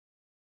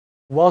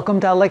Welcome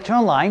to our lecture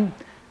online.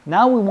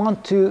 Now we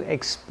want to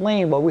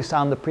explain what we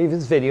saw in the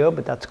previous video,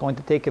 but that's going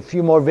to take a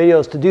few more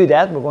videos to do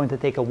that. We're going to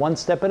take it one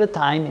step at a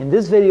time. In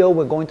this video,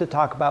 we're going to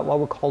talk about what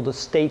we call the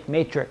state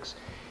matrix.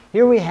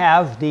 Here we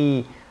have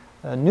the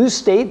new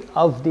state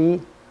of the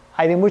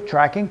item we're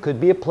tracking. Could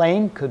be a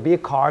plane, could be a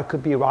car,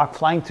 could be a rock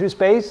flying through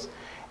space.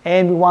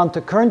 And we want the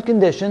current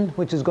condition,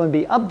 which is going to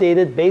be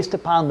updated based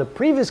upon the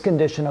previous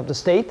condition of the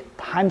state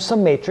times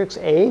some matrix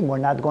A. We're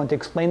not going to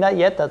explain that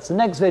yet. That's the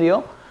next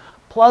video.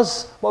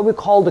 Plus what we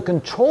call the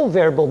control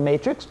variable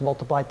matrix,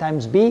 multiply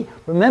times B.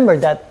 Remember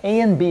that A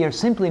and B are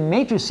simply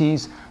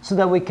matrices so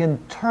that we can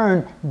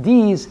turn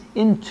these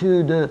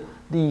into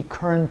the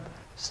current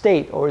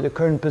state or the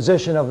current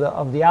position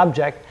of the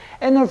object.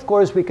 And of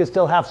course we could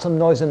still have some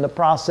noise in the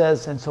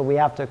process, and so we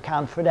have to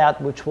account for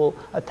that, which we'll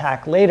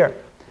attack later.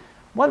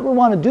 What we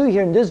want to do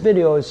here in this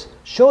video is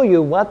show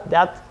you what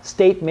that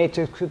state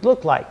matrix could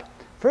look like.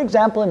 For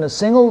example, in a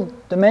single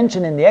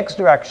dimension in the x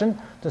direction,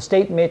 the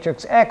state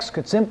matrix X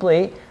could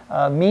simply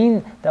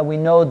mean that we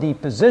know the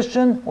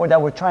position, or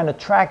that we're trying to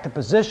track the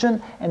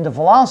position and the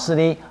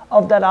velocity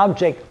of that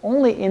object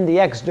only in the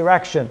x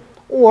direction.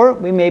 Or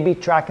we may be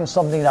tracking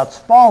something that's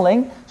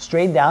falling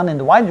straight down in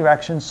the y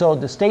direction, so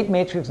the state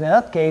matrix in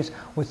that case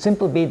would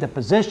simply be the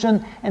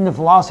position and the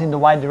velocity in the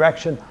y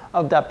direction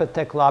of that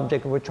particular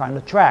object we're trying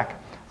to track.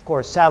 Of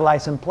course,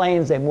 satellites and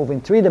planes, they move in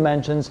 3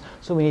 dimensions,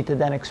 so we need to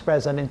then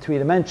express that in 3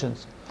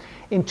 dimensions.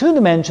 In 2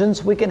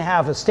 dimensions, we can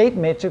have a state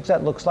matrix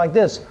that looks like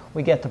this.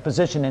 We get the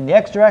position in the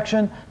x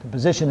direction, the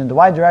position in the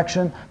y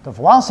direction, the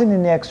velocity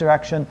in the x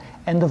direction,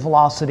 and the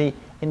velocity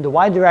in the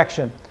y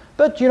direction.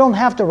 But you don't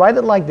have to write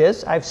it like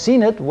this. I've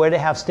seen it where they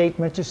have state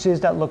matrices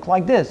that look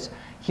like this.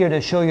 Here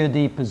they show you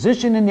the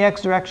position in the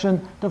x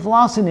direction, the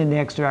velocity in the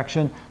x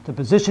direction, the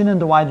position in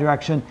the y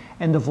direction,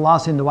 and the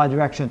velocity in the y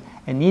direction.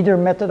 And neither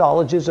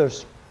methodologies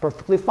are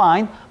perfectly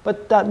fine,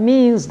 but that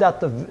means that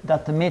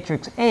the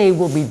matrix A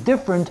will be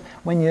different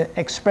when you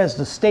express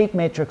the state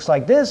matrix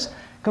like this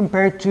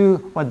compared to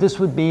what this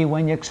would be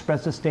when you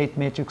express the state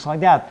matrix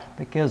like that,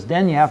 because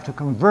then you have to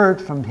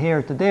convert from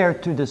here to there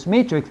to this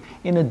matrix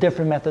in a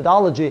different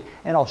methodology,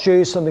 and I'll show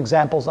you some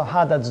examples of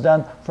how that's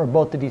done for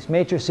both of these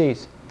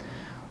matrices.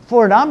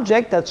 For an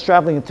object that's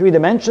traveling in 3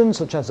 dimensions,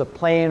 such as a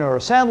plane or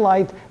a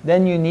satellite,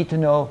 then you need to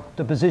know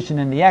the position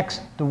in the x,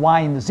 the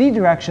y in the z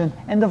direction,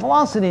 and the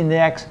velocity in the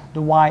x,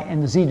 the y,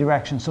 and the z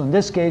direction. So in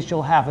this case,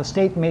 you'll have a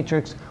state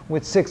matrix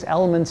with 6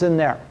 elements in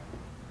there.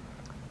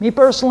 Me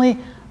personally,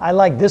 I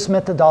like this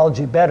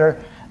methodology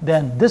better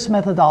than this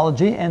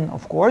methodology, and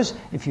of course,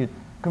 if you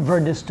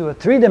convert this to a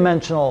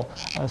 3-dimensional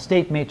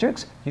state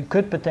matrix, you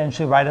could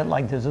potentially write it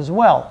like this as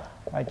well.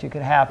 Right? You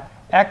could have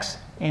x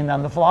and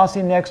then the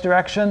velocity in the x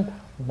direction,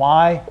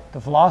 y, the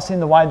velocity in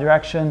the y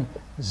direction,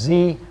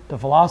 z, the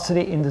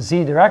velocity in the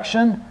z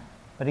direction.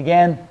 But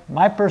again,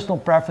 my personal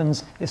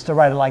preference is to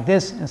write it like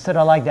this instead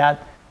of like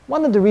that.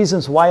 One of the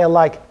reasons why I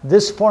like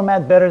this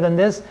format better than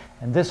this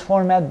and this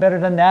format better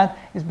than that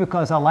is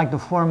because I like the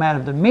format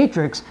of the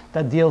matrix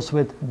that deals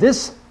with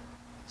this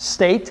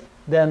state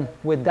than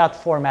with that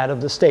format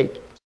of the state.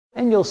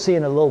 And you'll see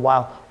in a little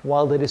while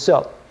why that is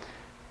so.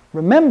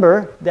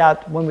 Remember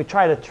that when we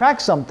try to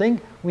track something,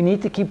 we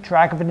need to keep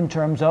track of it in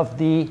terms of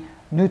the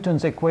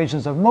Newton's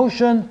equations of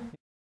motion.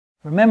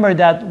 Remember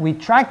that we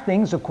track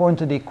things according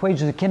to the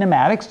equations of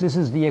kinematics. This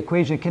is the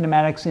equation of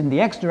kinematics in the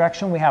x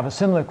direction. We have a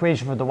similar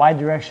equation for the y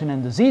direction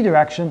and the z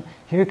direction.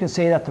 Here you can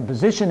say that the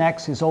position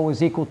x is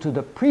always equal to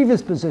the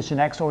previous position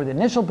x, or the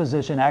initial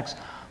position x,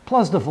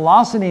 plus the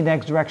velocity in the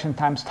x direction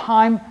times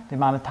time, the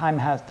amount of time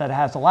that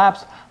has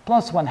elapsed,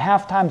 plus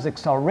 1/2 times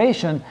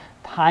acceleration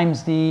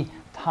times the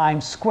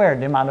time squared,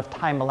 the amount of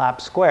time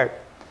elapsed squared.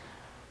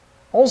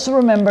 Also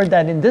remember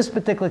that in this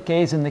particular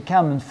case, in the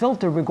Kalman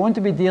filter, we're going to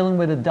be dealing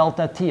with a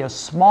delta t, a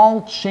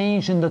small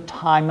change in the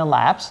time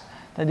elapsed.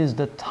 That is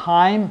the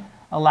time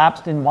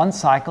elapsed in one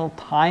cycle,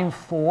 time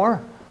for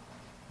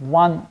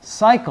one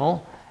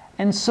cycle.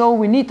 And so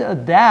we need to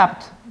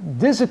adapt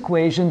this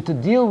equation to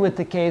deal with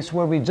the case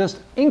where we just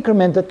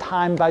increment the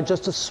time by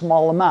just a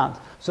small amount.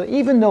 So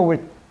even though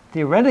we're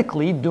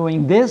theoretically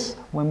doing this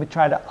when we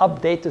try to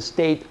update the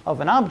state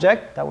of an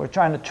object that we're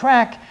trying to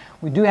track,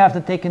 we do have to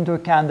take into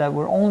account that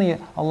we're only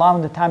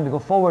allowing the time to go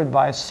forward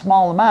by a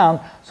small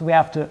amount, so we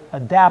have to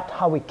adapt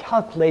how we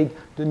calculate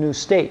the new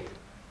state.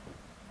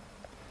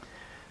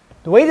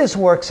 The way this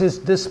works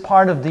is this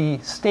part of the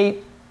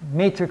state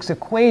matrix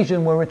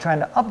equation where we're trying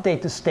to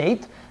update the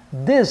state.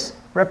 This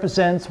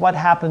represents what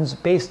happens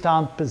based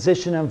on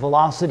position and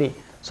velocity.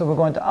 So we're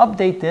going to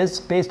update this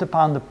based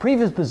upon the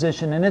previous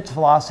position and its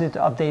velocity to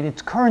update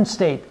its current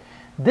state.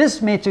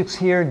 This matrix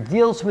here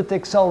deals with the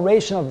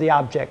acceleration of the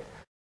object.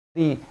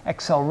 The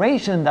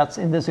acceleration that's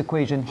in this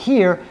equation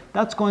here,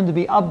 that's going to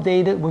be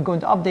updated. We're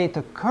going to update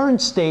the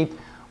current state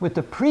with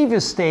the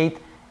previous state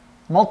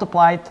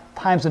multiplied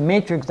times a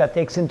matrix that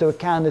takes into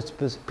account its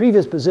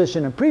previous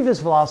position and previous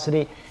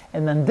velocity,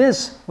 And then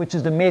this, which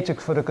is the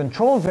matrix for the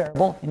control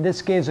variable, in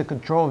this case the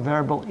control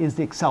variable is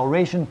the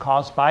acceleration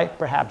caused by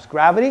perhaps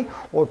gravity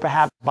or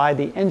perhaps by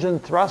the engine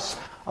thrust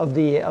of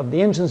the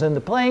engines in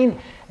the plane,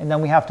 and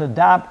then we have to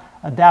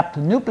adapt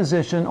the new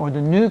position or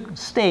the new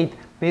state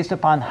based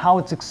upon how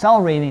it's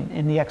accelerating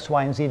in the x,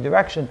 y, and z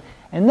direction.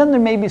 And then there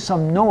may be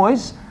some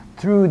noise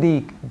through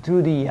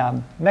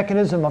the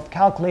mechanism of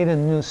calculating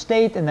the new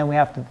state, and then we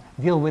have to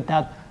deal with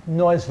that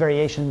noise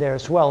variation there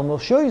as well. And we'll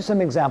show you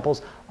some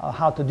examples of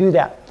how to do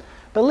that.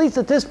 But at least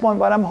at this point,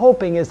 what I'm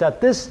hoping is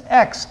that this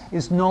x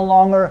is no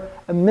longer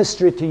a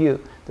mystery to you.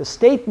 The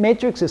state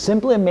matrix is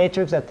simply a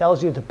matrix that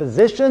tells you the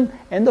position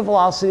and the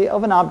velocity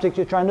of an object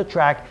you're trying to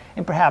track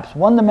in perhaps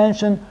 1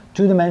 dimension,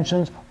 2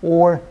 dimensions,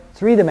 or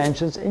 3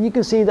 dimensions. And you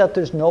can see that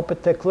there's no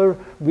particular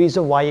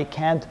reason why you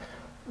can't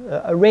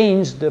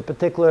arrange the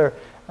particular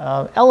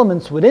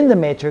elements within the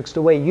matrix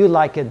the way you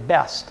like it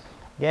best.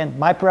 Again,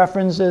 my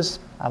preference is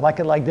I like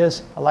it like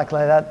this, I like it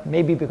like that,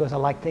 maybe because I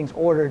like things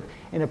ordered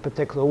in a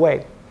particular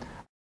way.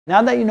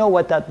 Now that you know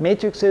what that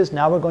matrix is,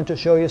 now we're going to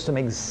show you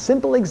some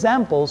simple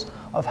examples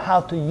of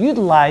how to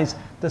utilize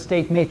the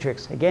state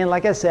matrix. Again,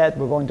 like I said,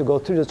 we're going to go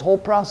through this whole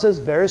process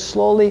very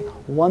slowly,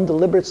 one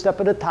deliberate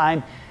step at a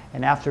time,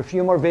 and after a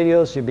few more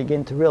videos, you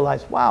begin to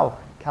realize, wow,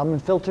 Kalman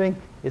filtering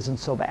isn't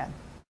so bad.